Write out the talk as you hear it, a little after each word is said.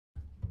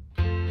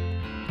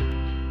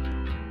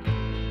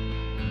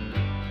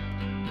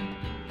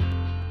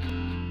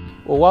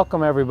Well,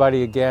 welcome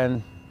everybody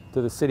again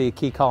to the city of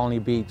Key Colony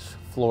Beach,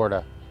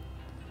 Florida.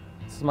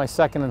 This is my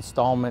second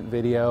installment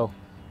video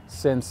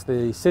since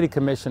the City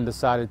Commission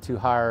decided to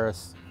hire a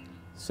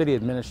city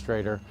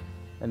administrator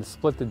and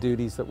split the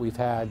duties that we've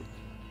had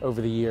over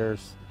the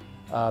years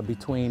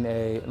between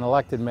an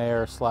elected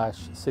mayor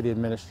 / city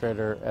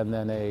administrator and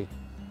then a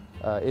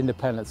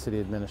independent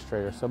city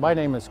administrator. So my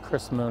name is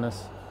Chris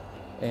Moonis,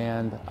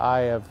 and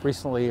I have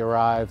recently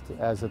arrived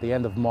as of the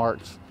end of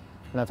March,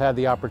 and I've had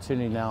the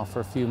opportunity now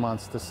for a few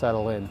months to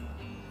settle in.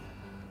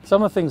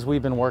 Some of the things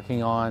we've been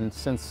working on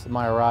since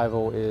my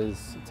arrival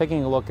is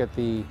taking a look at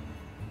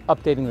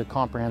updating the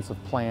comprehensive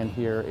plan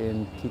here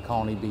in Key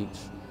Colony Beach.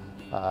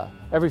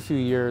 Every few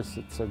years,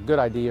 it's a good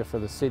idea for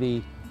the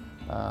city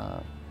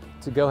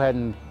to go ahead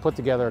and put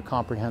together a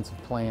comprehensive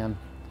plan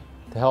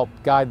to help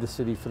guide the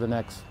city for the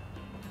next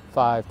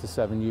 5 to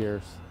 7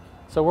 years.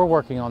 So we're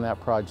working on that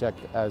project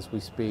as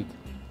we speak.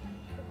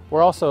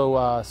 We're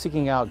also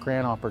seeking out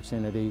grant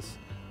opportunities.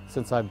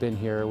 Since I've been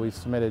here, we've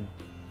submitted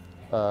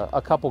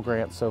a couple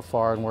grants so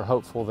far, and we're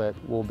hopeful that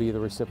we'll be the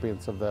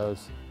recipients of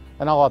those.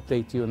 And I'll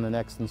update you in the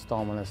next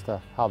installment as to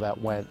how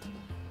that went.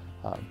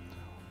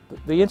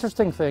 The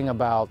interesting thing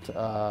about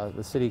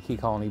the city of Key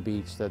Colony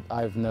Beach that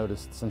I've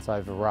noticed since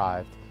I've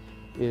arrived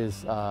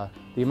is the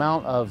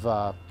amount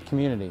of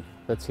community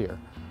that's here.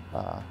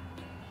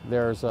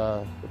 There's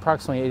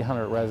approximately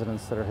 800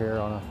 residents that are here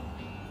on a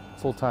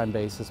full-time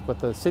basis, but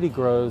the city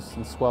grows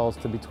and swells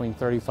to between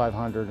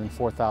 3,500 and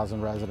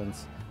 4,000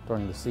 residents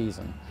during the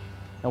season.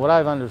 And what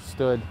I've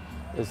understood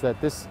is that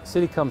this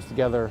city comes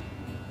together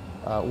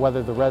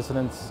whether the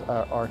residents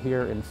are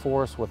here in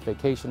force with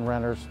vacation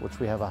renters, which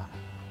we have a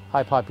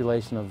high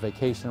population of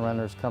vacation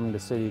renters coming to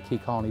the city of Key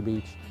Colony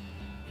Beach,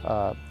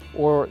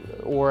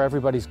 or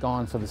everybody's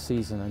gone for the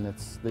season and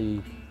it's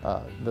the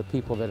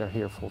people that are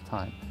here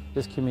full-time.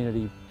 This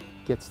community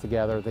gets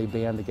together, they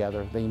band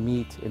together, they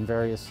meet in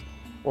various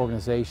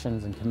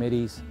organizations and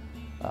committees.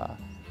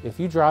 If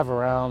you drive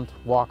around,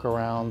 walk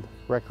around,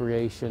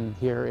 recreation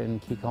here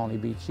in Key Colony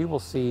Beach, you will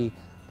see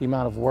the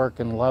amount of work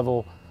and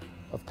level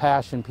of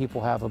passion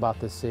people have about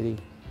this city.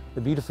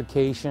 The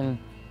beautification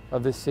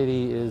of this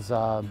city is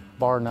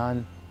bar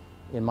none,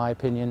 in my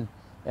opinion.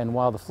 And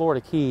while the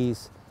Florida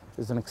Keys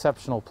is an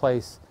exceptional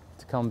place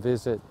to come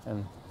visit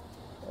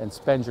and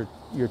spend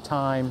your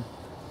time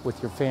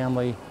with your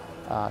family,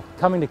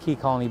 coming to Key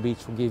Colony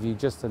Beach will give you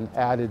just an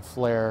added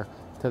flair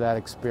to that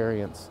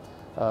experience.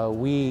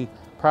 We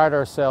pride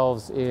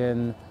ourselves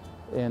in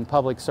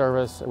public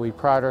service. We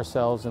pride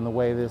ourselves in the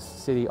way this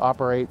city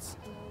operates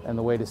and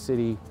the way the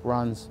city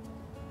runs.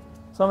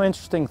 Some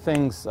interesting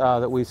things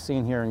that we've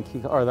seen here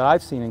that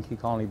I've seen in Key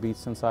Colony Beach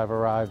since I've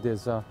arrived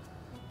is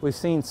we've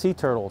seen sea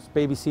turtles,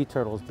 baby sea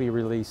turtles, be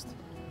released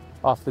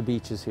off the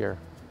beaches here.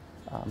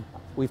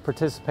 I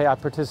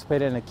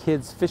participated in a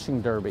kids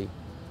fishing derby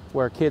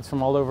where kids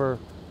from all over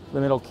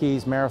the Middle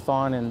Keys,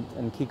 Marathon,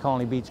 and Key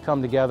Colony Beach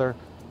come together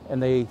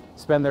and they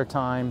spend their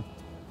time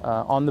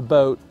on the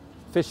boat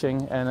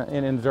fishing and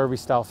in a derby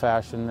style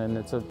fashion, and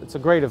it's a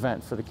great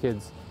event for the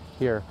kids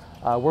here.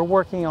 We're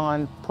working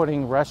on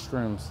putting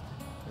restroom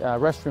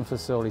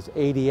facilities,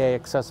 ADA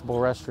accessible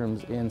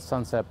restrooms in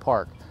Sunset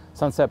Park.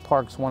 Sunset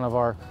Park's one of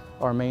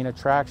our main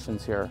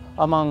attractions here,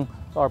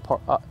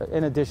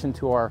 in addition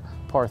to our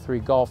par 3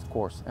 golf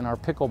course and our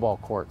pickleball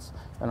courts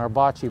and our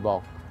bocce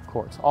ball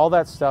courts. All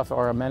that stuff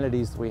are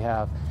amenities that we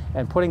have,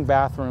 and putting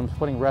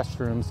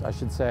restrooms, I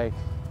should say,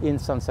 in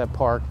Sunset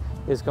Park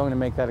is going to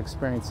make that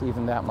experience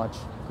even that much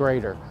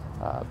greater.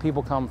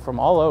 People come from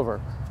all over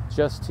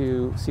just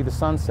to see the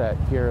sunset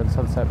here in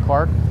Sunset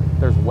Park.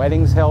 There's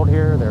weddings held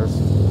here,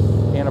 there's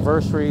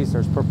anniversaries,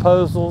 there's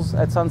proposals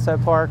at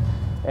Sunset Park,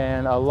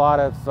 and a lot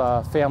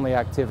of family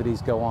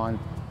activities go on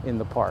in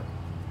the park.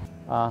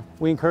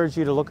 We encourage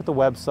you to look at the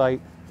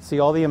website, see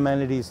all the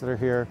amenities that are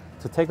here,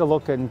 to take a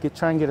look and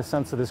try and get a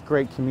sense of this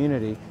great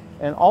community,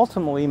 and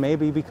ultimately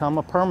maybe become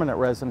a permanent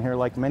resident here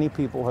like many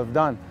people have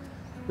done.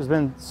 There's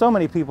been so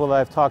many people that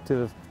I've talked to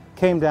that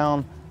came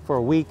down for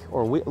a week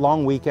or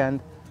long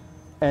weekend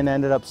and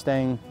ended up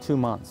staying 2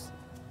 months.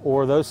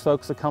 Or those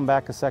folks that come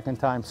back a second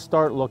time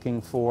start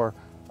looking for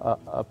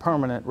a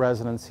permanent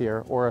residence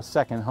here or a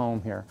second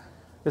home here.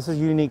 This is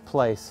a unique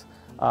place.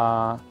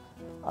 I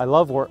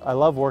love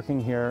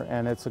working here,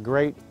 and it's a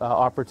great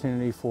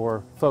opportunity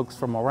for folks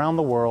from around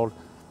the world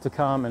to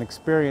come and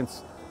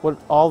experience what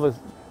all the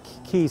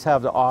Keys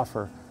have to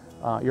offer.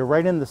 You're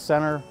right in the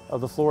center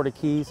of the Florida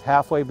Keys,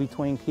 halfway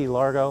between Key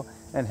Largo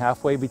and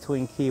halfway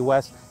between Key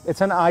West.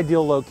 It's an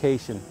ideal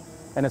location,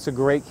 and it's a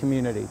great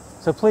community.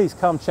 So please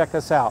come check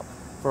us out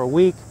for a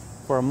week,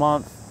 for a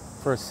month,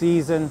 for a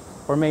season,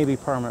 or maybe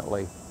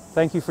permanently.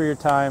 Thank you for your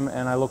time,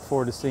 and I look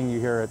forward to seeing you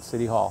here at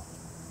City Hall.